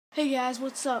Hey guys,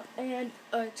 what's up? And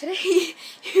today,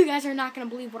 you guys are not going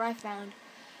to believe what I found.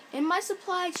 In my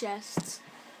supply chests,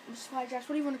 what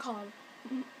do you want to call them?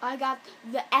 I got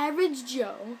the average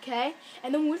Joe, okay?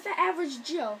 And then with the average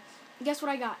Joe, guess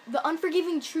what I got? The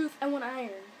unforgiving truth and one iron.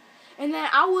 And then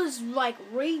I was like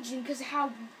raging because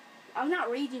I'm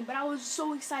not raging, but I was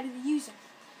so excited to use it.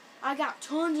 I got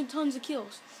tons and tons of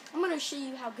kills. I'm going to show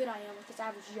you how good I am with this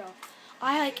average Joe.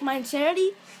 My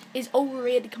insanity is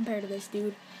overrated compared to this,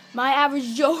 dude. My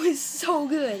average Joe is so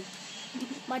good.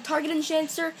 My target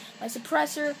enhancer, my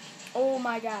suppressor, oh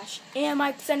my gosh. And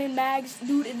my sending mags,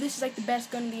 dude, this is like the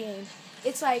best gun in the game.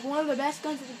 It's like one of the best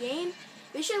guns in the game.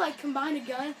 They should like combine a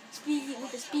gun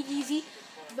with the speakeasy,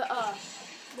 the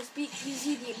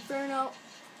inferno,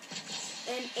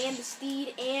 and the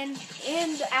steed and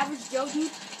the average Joe,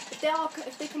 dude.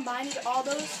 If they combined all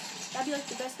those, that'd be like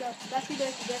the best gun. That'd be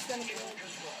like the best gun in the game.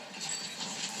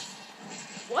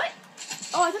 What?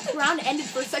 Oh, I thought the round ended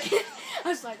for a second. I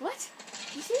was like, what?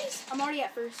 You serious? I'm already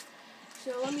at first.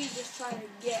 So let me just try to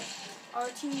get our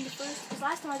team to first. Because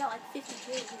last time I got like 50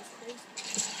 kills. It was crazy.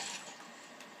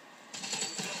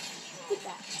 Look at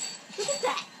that. Look at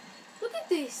that. Look at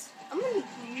this. I'm going to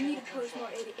need to post more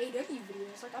AW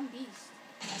videos. Like, I'm beast.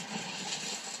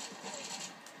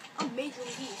 I'm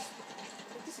majorly beast.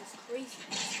 Like, this is crazy.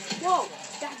 Whoa.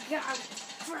 That guy.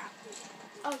 Crap.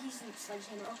 Oh, he's in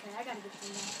sledgehammer. Okay, I gotta get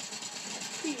him now.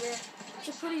 It's pretty rare. It's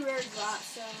a pretty rare drop,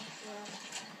 so, yeah.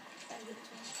 Gotta give it to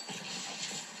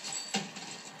him.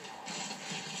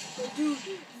 But, dude,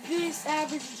 this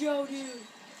average Joe, dude.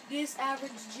 This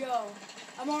average Joe.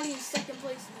 I'm already in second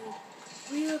place,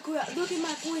 dude. Look at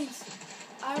my points.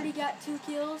 I already got 2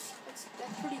 kills. That's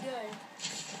pretty good.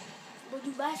 But,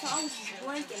 dude, last time I was just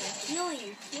blanking and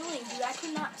killing, dude. I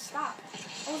could not stop.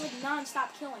 I was like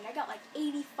non-stop killing. I got like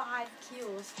 85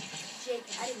 kills. Jake,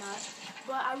 I did not.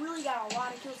 But I really got a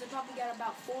lot of kills. I probably got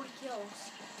about 40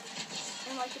 kills.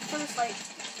 In like the first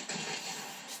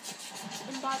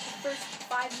in about the first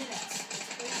 5 minutes.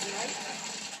 It's crazy, right?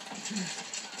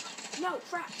 No,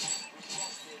 crap.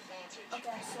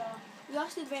 Okay, so we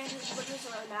lost the advantage, but it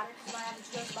doesn't really matter because my average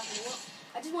goes about to work.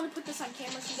 I just want to put this on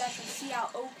camera so you guys can see how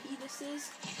OP this is.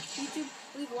 YouTube,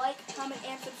 leave a like, comment,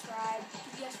 and subscribe.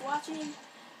 If you guys are watching,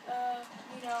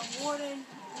 Warden,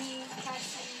 me,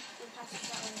 Cassie,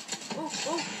 oh,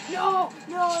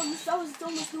 no, I was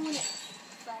almost doing it.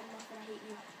 Bad enough, and I hate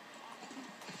you.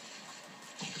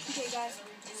 Okay, guys,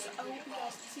 so I hope you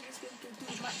guys can see this video,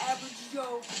 dude. My average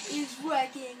Joe is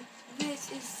wrecking.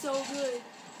 This is so good.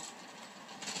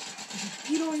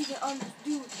 You don't even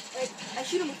dude, like, I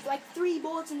shoot them with like 3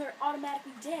 bullets and they're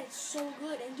automatically dead. It's so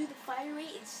good. And dude, the fire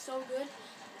rate is so good.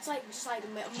 It's like just like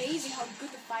amazing how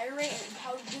good the fire rate and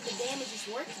how good the damages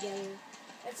work together.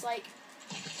 It's like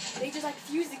they just like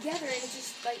fuse together and it's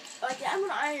just like I'm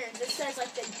on irons. It says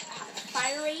like the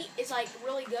fire rate is like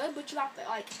really good, but you have to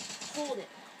like hold it.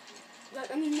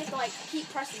 Like, I mean, you have to like keep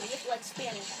pressing it. You have to like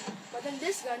spam it. But then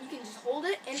this gun, you can just hold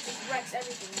it and it just wrecks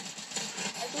everything.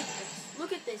 Like, look at this.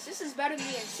 Look at this. This is better than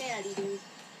the insanity, dude.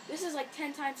 This is like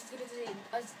 10 times as good as the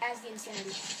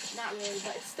insanity. Not really,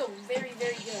 but it's still very,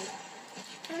 very good.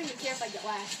 I don't even care if I get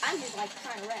last. I'm just like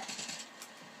trying to wreck.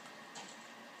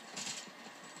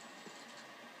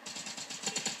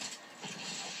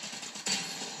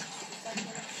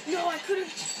 No, I couldn't.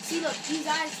 See, look, these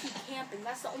guys keep camping.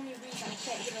 That's the only reason I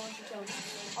can't get a bunch of kills.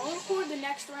 I'll record the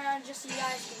next round just so you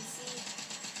guys can see.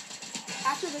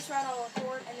 After this round, I'll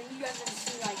record, and then you guys will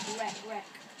see, like, wreck. Like,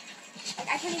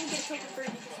 I can't even get a kill for free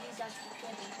because these guys keep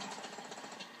camping.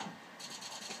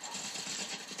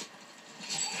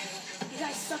 You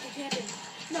guys suck at camping.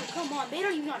 No, come on. They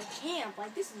don't even know how to camp.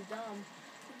 Like, this is dumb.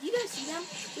 Do you guys see them?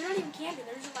 They're not even camping.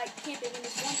 They're just, like, camping in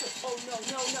this one place. Oh, no.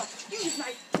 You just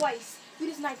knifed twice. You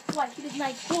just knifed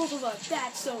both of us.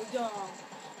 That's so dumb.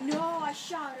 No, I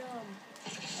shot him.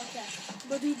 Okay.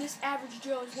 But, dude, this average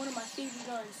Joe is one of my favorite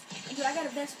guns. And, dude, I got a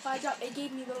vent supply job. It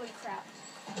gave me literally crap.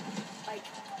 Like,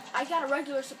 I got a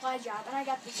regular supply job, and I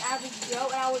got this average Joe,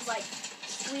 and I was, like,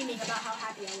 screaming about how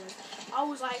happy I was. I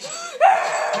was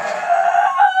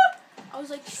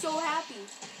like, so happy.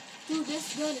 Dude,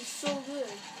 this gun is so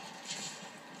good.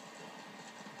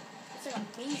 It's, like,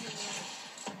 amazing, man.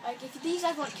 Like, if these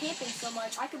guys weren't camping so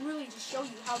much, I could really just show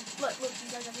you how, look,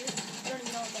 these guys up here, they don't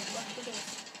even know what they're, look at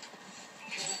this.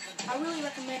 I really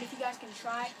recommend if you guys can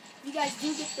try. If you guys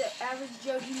do get the average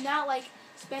Joe, do not, like,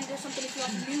 spend or something if you're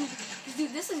like noob. Because,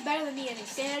 dude, this is better than the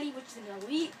insanity, which is an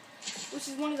elite, which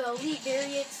is one of the elite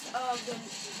variants of the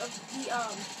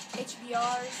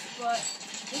HBRs, but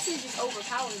this is just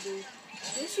overpowered, dude.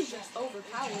 This is just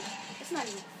overpowered. It's not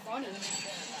even funny.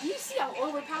 Do you see how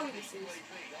overpowered this is?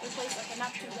 This place, okay,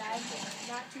 not too bad.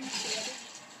 Not too bad.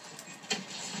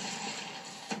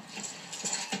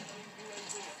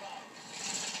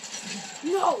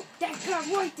 No! That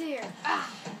guy right there! Ah!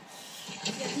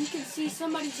 Yeah, you can see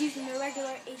somebody's using their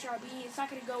regular HRB. It's not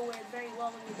going to go very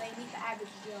well when they meet the average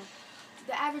Joe.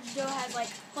 The average Joe has like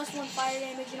 +1 fire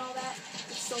damage and all that.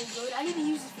 It's so good. I need to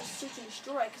use this for search and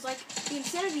destroy because like the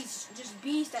Insanity's just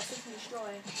beast at search and destroy.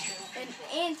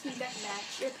 And team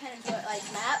deathmatch. It depends what like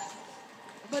map.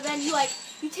 But then you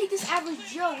take this average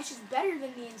Joe, which is better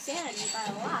than the Insanity by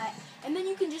a lot, and then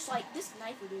you can just like this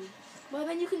sniper dude. Well,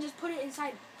 then you can just put it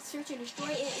inside search and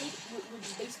destroy. It would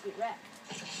just basically wreck.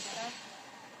 Okay?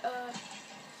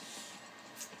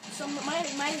 So might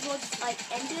as well just like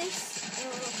end this in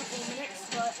a couple of minutes,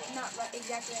 but not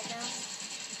exactly right now.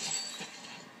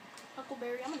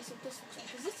 Huckleberry, I'm gonna skip this one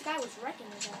because this guy was wrecking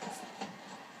his ass.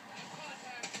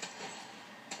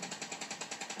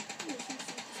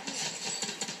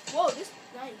 Whoa, this is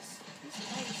nice. This is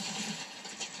nice.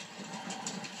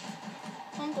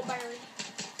 Huckleberry.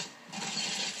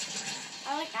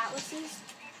 I like atlases.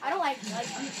 I don't like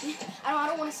I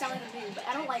don't want to sound like a noob, but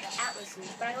I don't like atlases.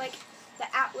 But I like the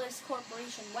Atlas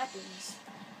Corporation weapons.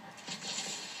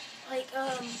 Like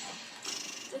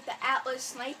the Atlas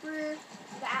sniper,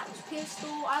 the Atlas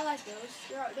pistol. I like those.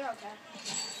 They're okay.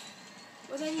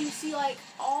 But then you see like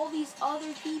all these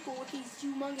other people with these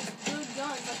humongous good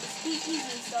guns, like the speakeasy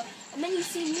and stuff, and then you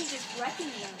see me just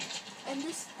wrecking them. And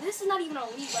this is not even an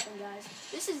elite weapon, guys.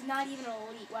 This is not even an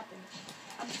elite weapon.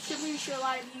 I'm pretty sure a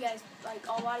lot of you guys, like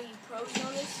a lot of you pros know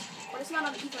this, but it's not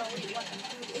even an elite weapon.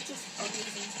 Dude, it's just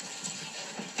amazing.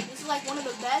 This is like one of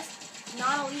the best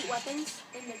non-elite weapons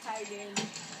in the entire game.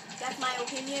 That's my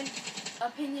opinion. I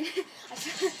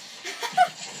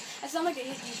sound like a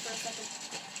hippie for a second.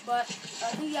 But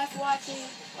thank you guys for watching.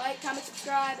 Like, comment,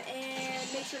 subscribe, and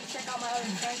make sure to check out my other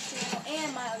friends' channel and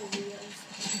my other videos.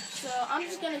 So I'm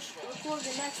just gonna record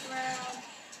the next round.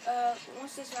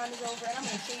 Once this round is over, and I'm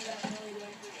gonna show you guys what I'm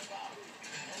doing.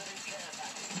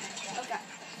 Okay.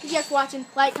 Thank you guys for watching.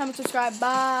 Like, comment, subscribe.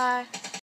 Bye.